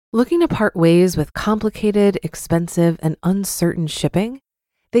Looking to part ways with complicated, expensive, and uncertain shipping?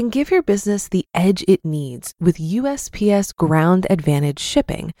 Then give your business the edge it needs with USPS Ground Advantage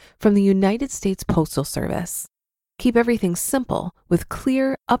shipping from the United States Postal Service. Keep everything simple with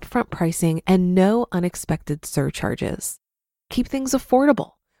clear, upfront pricing and no unexpected surcharges. Keep things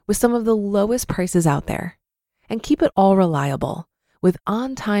affordable with some of the lowest prices out there. And keep it all reliable with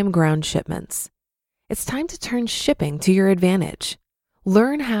on-time ground shipments. It's time to turn shipping to your advantage.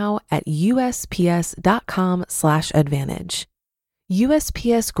 Learn how at USPS.com/advantage.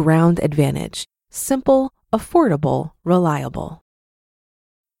 USPS Ground Advantage. Simple, affordable, reliable.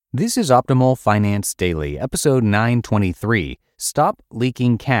 This is Optimal Finance Daily, episode 923, Stop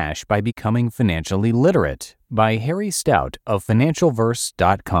Leaking Cash by Becoming Financially Literate, by Harry Stout of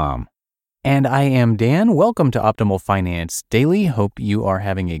FinancialVerse.com. And I am Dan. Welcome to Optimal Finance Daily. Hope you are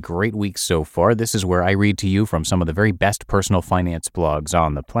having a great week so far. This is where I read to you from some of the very best personal finance blogs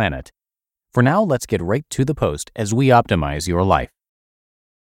on the planet. For now, let's get right to the post as we optimize your life.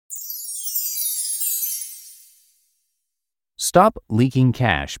 Stop Leaking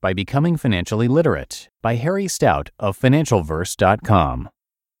Cash by Becoming Financially Literate, by Harry Stout of FinancialVerse.com.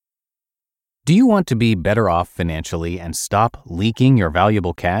 Do you want to be better off financially and stop leaking your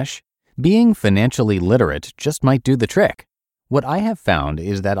valuable cash? Being financially literate just might do the trick. What I have found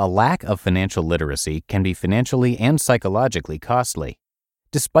is that a lack of financial literacy can be financially and psychologically costly.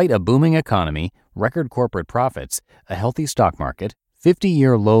 Despite a booming economy, record corporate profits, a healthy stock market,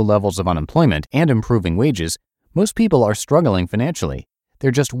 50-year low levels of unemployment, and improving wages, most people are struggling financially.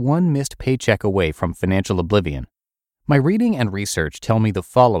 They're just one missed paycheck away from financial oblivion. My reading and research tell me the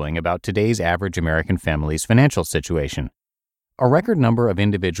following about today's average American family's financial situation. A record number of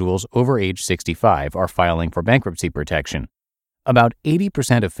individuals over age 65 are filing for bankruptcy protection. About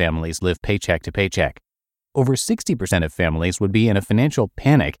 80% of families live paycheck to paycheck. Over 60% of families would be in a financial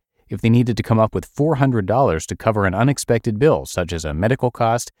panic if they needed to come up with $400 to cover an unexpected bill, such as a medical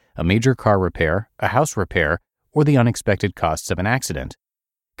cost, a major car repair, a house repair, or the unexpected costs of an accident.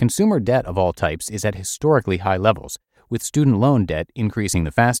 Consumer debt of all types is at historically high levels, with student loan debt increasing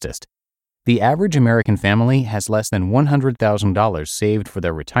the fastest. The average American family has less than $100,000 saved for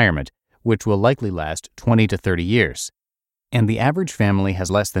their retirement, which will likely last 20 to 30 years. And the average family has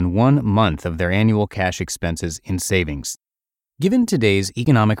less than 1 month of their annual cash expenses in savings. Given today's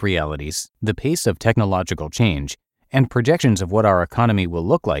economic realities, the pace of technological change, and projections of what our economy will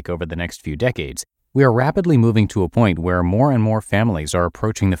look like over the next few decades, we are rapidly moving to a point where more and more families are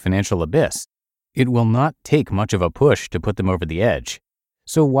approaching the financial abyss. It will not take much of a push to put them over the edge.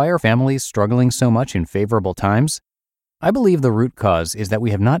 So why are families struggling so much in favorable times? I believe the root cause is that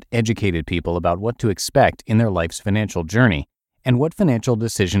we have not educated people about what to expect in their life's financial journey and what financial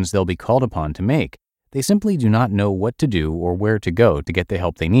decisions they'll be called upon to make. They simply do not know what to do or where to go to get the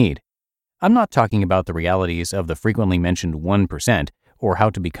help they need. I'm not talking about the realities of the frequently mentioned 1% or how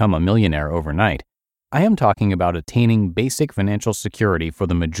to become a millionaire overnight. I am talking about attaining basic financial security for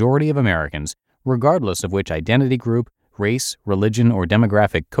the majority of Americans, regardless of which identity group, race, religion, or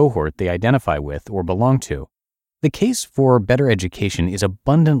demographic cohort they identify with or belong to. The case for better education is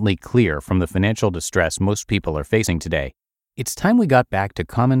abundantly clear from the financial distress most people are facing today. It's time we got back to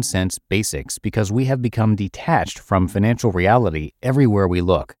common sense basics because we have become detached from financial reality everywhere we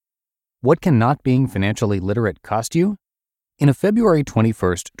look. What can not being financially literate cost you? In a February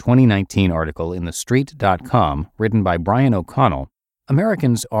 21, 2019 article in TheStreet.com written by Brian O'Connell,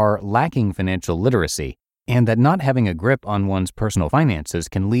 Americans are lacking financial literacy, and that not having a grip on one's personal finances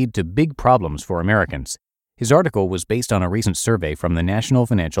can lead to big problems for Americans. His article was based on a recent survey from the National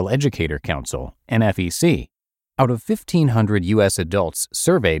Financial Educator Council, NFEC. Out of 1,500 U.S. adults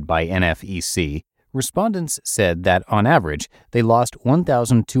surveyed by NFEC, respondents said that, on average, they lost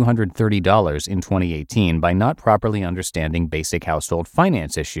 $1,230 in 2018 by not properly understanding basic household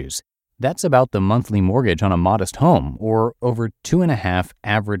finance issues. That's about the monthly mortgage on a modest home, or over 2.5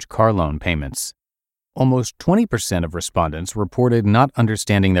 average car loan payments. Almost 20% of respondents reported not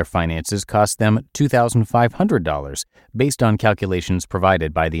understanding their finances cost them $2,500, based on calculations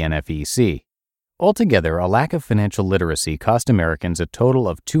provided by the NFEC. Altogether, a lack of financial literacy cost Americans a total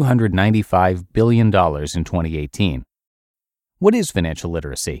of $295 billion in 2018. What is financial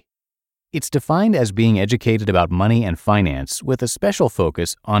literacy? It's defined as being educated about money and finance with a special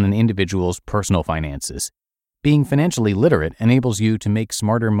focus on an individual's personal finances. Being financially literate enables you to make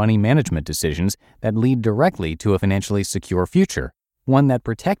smarter money management decisions that lead directly to a financially secure future, one that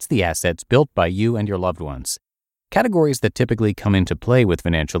protects the assets built by you and your loved ones. Categories that typically come into play with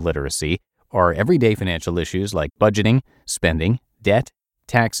financial literacy are everyday financial issues like budgeting, spending, debt,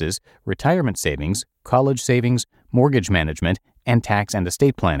 taxes, retirement savings, college savings, mortgage management, and tax and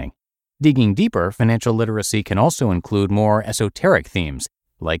estate planning. Digging deeper, financial literacy can also include more esoteric themes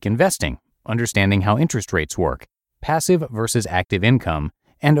like investing, understanding how interest rates work, passive versus active income,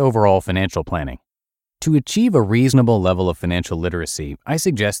 and overall financial planning. To achieve a reasonable level of financial literacy, I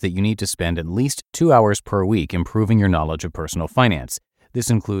suggest that you need to spend at least 2 hours per week improving your knowledge of personal finance.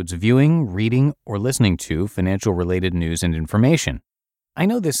 This includes viewing, reading, or listening to financial-related news and information. I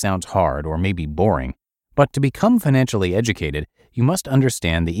know this sounds hard or maybe boring, but to become financially educated, you must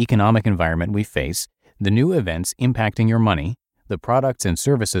understand the economic environment we face, the new events impacting your money, the products and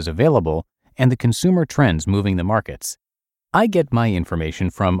services available, and the consumer trends moving the markets. I get my information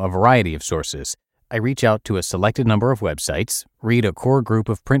from a variety of sources. I reach out to a selected number of websites, read a core group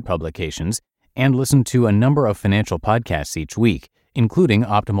of print publications, and listen to a number of financial podcasts each week, including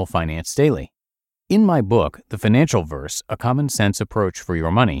Optimal Finance Daily. In my book, The FinancialVerse, A Common Sense Approach for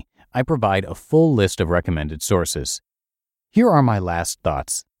Your Money, I provide a full list of recommended sources. Here are my last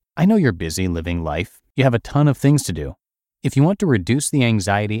thoughts. I know you're busy living life. You have a ton of things to do. If you want to reduce the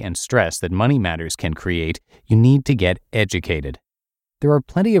anxiety and stress that money matters can create, you need to get educated. There are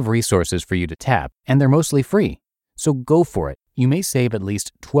plenty of resources for you to tap, and they're mostly free. So go for it. You may save at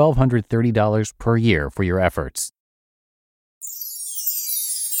least $1,230 per year for your efforts.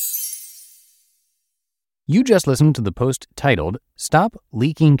 You just listened to the post titled, Stop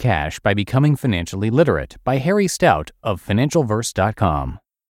Leaking Cash by Becoming Financially Literate by Harry Stout of FinancialVerse.com.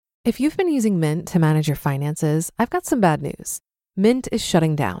 If you've been using Mint to manage your finances, I've got some bad news. Mint is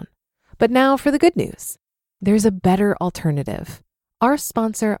shutting down. But now for the good news. There's a better alternative. Our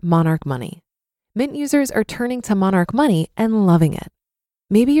sponsor, Monarch Money. Mint users are turning to Monarch Money and loving it.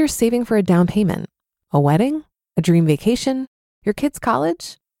 Maybe you're saving for a down payment, a wedding, a dream vacation, your kid's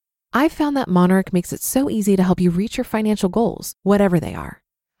college. I've found that Monarch makes it so easy to help you reach your financial goals, whatever they are.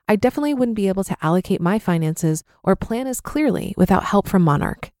 I definitely wouldn't be able to allocate my finances or plan as clearly without help from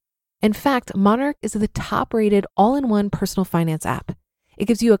Monarch. In fact, Monarch is the top-rated all-in-one personal finance app. It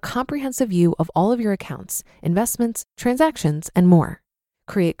gives you a comprehensive view of all of your accounts, investments, transactions, and more.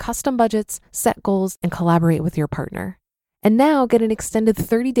 Create custom budgets, set goals, and collaborate with your partner. And now get an extended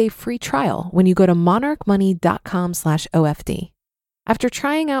 30-day free trial when you go to monarchmoney.com/OFD. After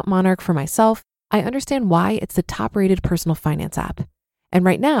trying out Monarch for myself, I understand why it's the top-rated personal finance app. And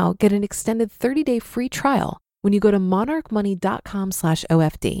right now, get an extended 30-day free trial when you go to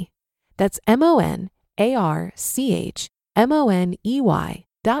monarchmoney.com/OFD. That's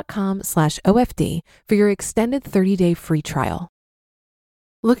monarchmoney.com/OFD for your extended 30-day free trial.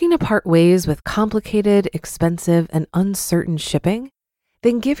 Looking to part ways with complicated, expensive, and uncertain shipping?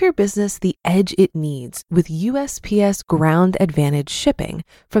 Then give your business the edge it needs with USPS Ground Advantage shipping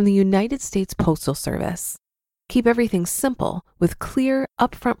from the United States Postal Service. Keep everything simple with clear,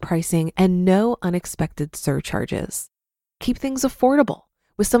 upfront pricing and no unexpected surcharges. Keep things affordable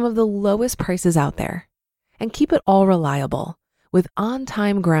with some of the lowest prices out there. And keep it all reliable with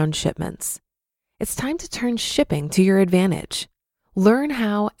on-time ground shipments. It's time to turn shipping to your advantage. Learn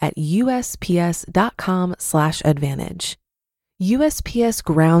how at USPS.com/advantage. USPS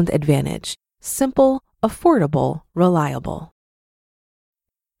Ground Advantage. Simple, affordable, reliable.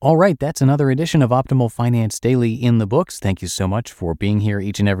 All right, that's another edition of Optimal Finance Daily in the books. Thank you so much for being here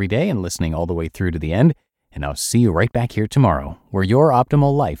each and every day and listening all the way through to the end. And I'll see you right back here tomorrow, where your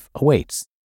optimal life awaits.